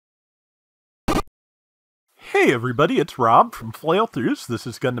Hey everybody, it's Rob from Flailthroughs. This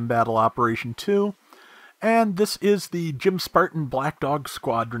is Gundam Battle Operation 2, and this is the Jim Spartan Black Dog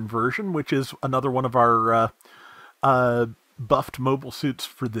Squadron version, which is another one of our buffed mobile suits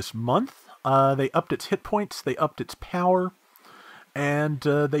for this month. They upped its hit points, they upped its power, and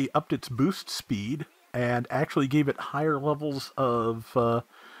they upped its boost speed, and actually gave it higher levels of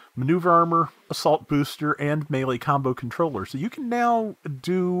maneuver armor, assault booster, and melee combo controller. So you can now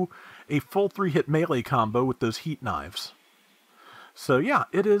do a full 3-hit melee combo with those heat knives. So yeah,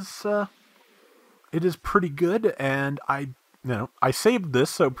 it is pretty good, and I saved this,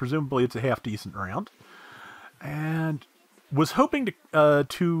 so presumably it's a half decent round, and was hoping to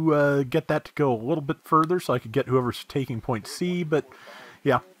get that to go a little bit further so I could get whoever's taking point C, but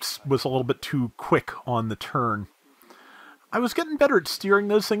yeah, was a little bit too quick on the turn. I was getting better at steering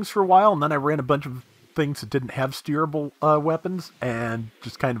those things for a while, and then I ran a bunch of things that didn't have steerable weapons, and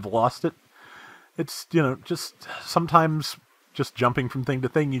just kind of lost it. It's, just sometimes just jumping from thing to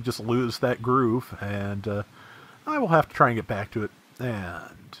thing, you just lose that groove, and I will have to try and get back to it.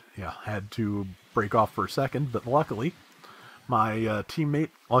 And, yeah, had to break off for a second, but luckily, my teammate,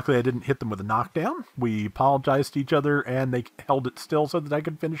 luckily I didn't hit them with a knockdown. We apologized to each other, and they held it still so that I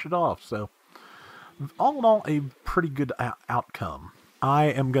could finish it off, so all in all, a pretty good outcome. I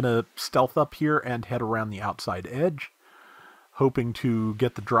am going to stealth up here and head around the outside edge, hoping to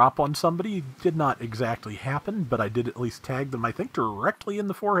get the drop on somebody. Did not exactly happen, but I did at least tag them, I think, directly in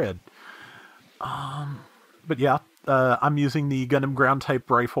the forehead. But yeah, I'm using the Gundam ground type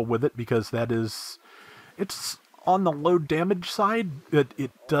rifle with it because it's on the low damage side.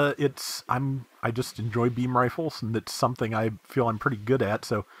 I just enjoy beam rifles, and it's something I feel I'm pretty good at,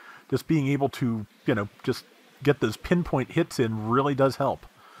 so just being able to, just get those pinpoint hits in really does help.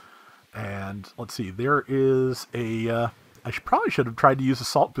 And let's see, there is I probably should have tried to use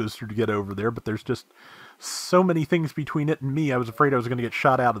assault booster to get over there, but there's just so many things between it and me, I was afraid I was going to get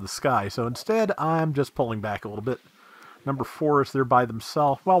shot out of the sky. So instead, I'm just pulling back a little bit. Number 4 is there by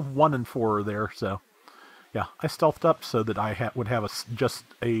themselves. Well, 1 and 4 are there, so yeah, I stealthed up so that I would have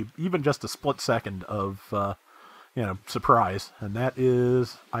even just a split second of surprise. And that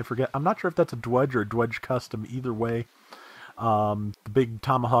is, I forget, I'm not sure if that's a Dwudge or a Dwudge custom. Either way, the big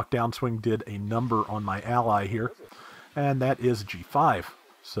Tomahawk downswing did a number on my ally here, and that is G5.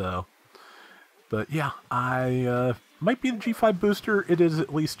 So, but yeah, I might be the G5 booster. It is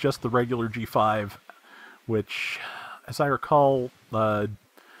at least just the regular G5, which, as I recall,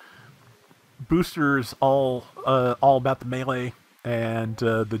 boosters all about the melee, and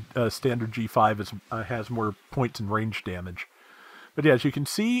the standard G5 has more points and range damage. But yeah, as you can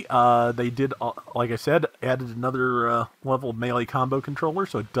see, they did, like I said, added another level of melee combo controller,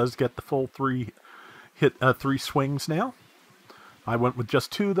 so it does get the full 3 swings now. I went with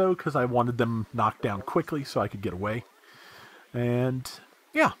just 2 though, because I wanted them knocked down quickly so I could get away. And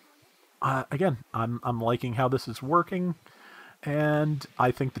yeah, again, I'm liking how this is working, and I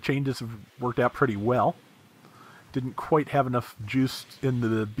think the changes have worked out pretty well. Didn't quite have enough juice in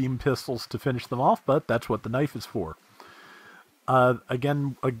the beam pistols to finish them off, but that's what the knife is for.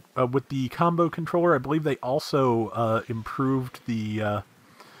 Again, with the combo controller, I believe they also improved the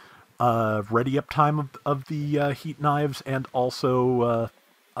ready up time of the heat knives, and also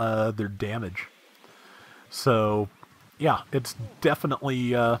their damage. So yeah, it's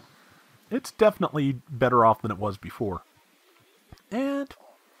definitely better off than it was before. And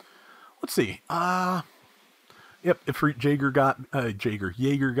let's see. Yep, Ifrit Jaeger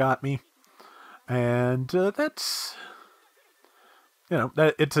got me, and that's,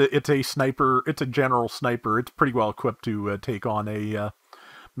 it's a sniper. It's a general sniper. It's pretty well equipped to take on a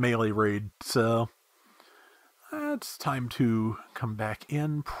melee raid. So it's time to come back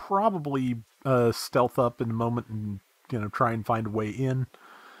in. Probably stealth up in a moment and try and find a way in.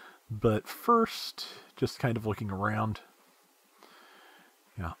 But first, just kind of looking around.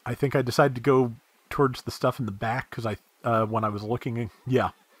 Yeah, I think I decided to go towards the stuff in the back because when I was looking, yeah,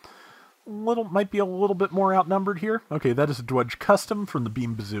 might be a little bit more outnumbered here. Okay, that is a Dwudge custom from the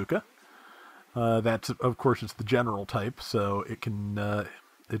beam bazooka. That's, of course, it's the general type, so it can.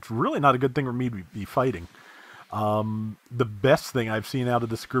 It's really not a good thing for me to be fighting. The best thing I've seen out of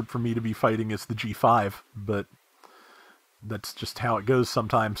this group for me to be fighting is the G5, but that's just how it goes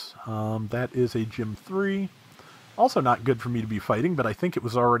sometimes. That is a Gym 3. Also not good for me to be fighting, but I think it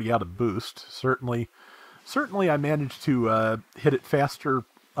was already out of boost. Certainly I managed to hit it faster,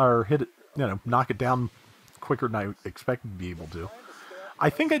 or hit it, knock it down quicker than I expected to be able to. I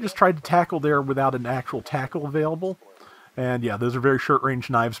think I just tried to tackle there without an actual tackle available. And yeah, those are very short range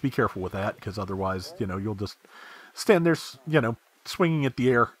knives. Be careful with that, because otherwise, you'll just stand there, swinging at the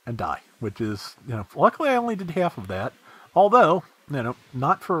air and die, which is, luckily I only did half of that. Although,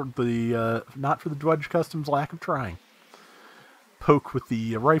 not for the Dwudge Customs lack of trying. Poke with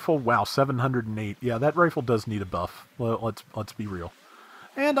the rifle. Wow, 708. Yeah, that rifle does need a buff. Well, let's be real.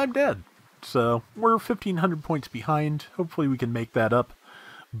 And I'm dead. So we're 1,500 points behind. Hopefully we can make that up,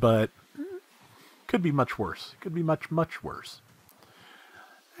 but could be much worse. Could be much, much worse.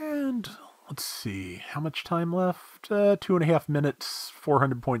 And let's see, how much time left? 2.5 minutes,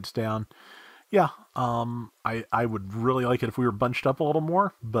 400 points down. Yeah, I would really like it if we were bunched up a little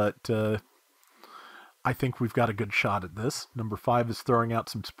more, but I think we've got a good shot at this. Number 5 is throwing out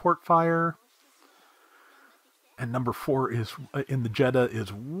some support fire. And number 4 is in the Jeddah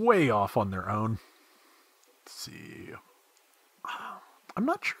is way off on their own. Let's see. I'm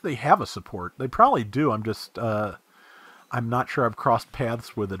not sure they have a support. They probably do. I'm just, I'm not sure I've crossed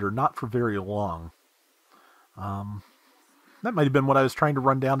paths with it, or not for very long. That might have been what I was trying to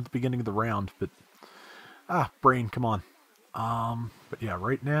run down at the beginning of the round, but, brain, come on. But yeah,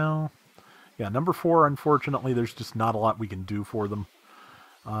 right now, yeah, number 4, unfortunately, there's just not a lot we can do for them.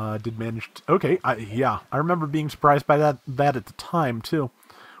 Did manage to, okay, yeah, I remember being surprised by that at the time, too.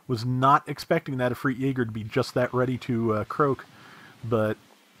 Was not expecting that Efreet Jaeger to be just that ready to croak. But,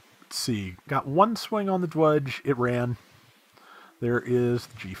 let's see, got one swing on the Dwudge, it ran. There is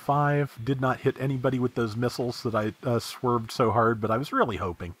the G5, did not hit anybody with those missiles that I swerved so hard, but I was really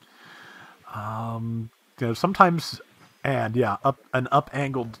hoping. Sometimes, and yeah, an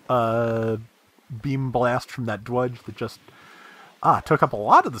up-angled beam blast from that Dwudge that just took up a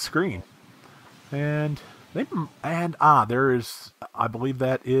lot of the screen. And there is, I believe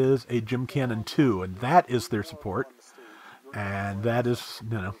that is a Gym Cannon 2, and that is their support. And that is,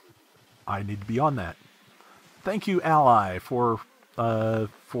 I need to be on that. Thank you, Ally, for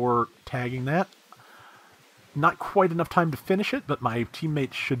tagging that. Not quite enough time to finish it, but my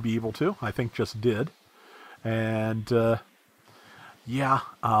teammates should be able to. I think just did. And I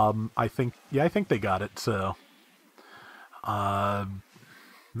think they got it. So,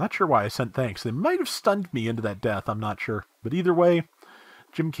 not sure why I sent thanks. They might have stunned me into that death. I'm not sure, but either way,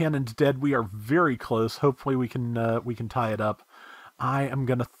 Gym Cannon's dead. We are very close. Hopefully, we can tie it up. I am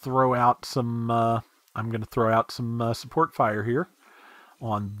gonna throw out some. Support fire here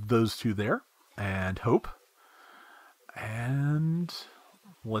on those two there, and hope. And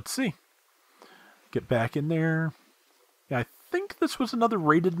let's see. Get back in there. Yeah, I think this was another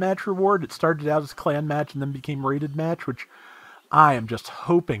rated match reward. It started out as clan match and then became rated match, which I am just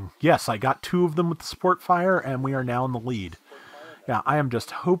hoping. Yes, I got 2 of them with the support fire, and we are now in the lead. Yeah, I am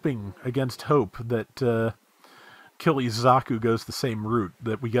just hoping against hope that Achilles Zaku goes the same route,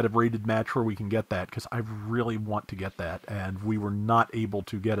 that we get a rated match where we can get that, because I really want to get that, and we were not able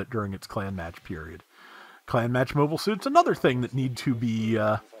to get it during its clan match period. Clan match mobile suits, another thing that need to be,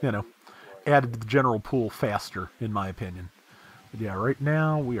 added to the general pool faster, in my opinion. But yeah, right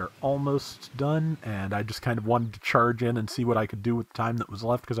now we are almost done, and I just kind of wanted to charge in and see what I could do with the time that was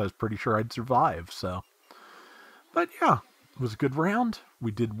left, because I was pretty sure I'd survive, so. But yeah, it was a good round.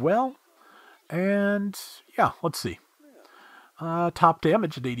 We did well. And yeah, let's see. Top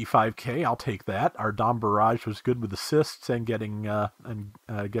damage at 85k, I'll take that. Our Dom Barrage was good with assists and getting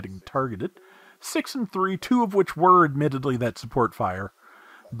targeted. 6 and 3, 2 of which were admittedly that support fire,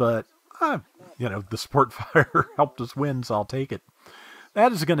 but the support fire helped us win, so I'll take it.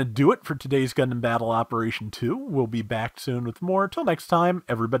 That is going to do it for today's Gundam Battle Operation 2. We'll be back soon with more. Till next time,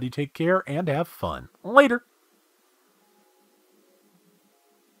 everybody take care and have fun. Later.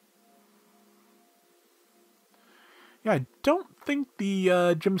 Yeah, I don't think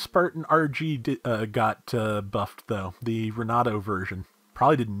the Gym Spartan RG got buffed, though. The Renato version.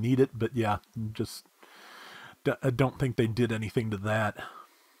 Probably didn't need it, but yeah, just I don't think they did anything to that.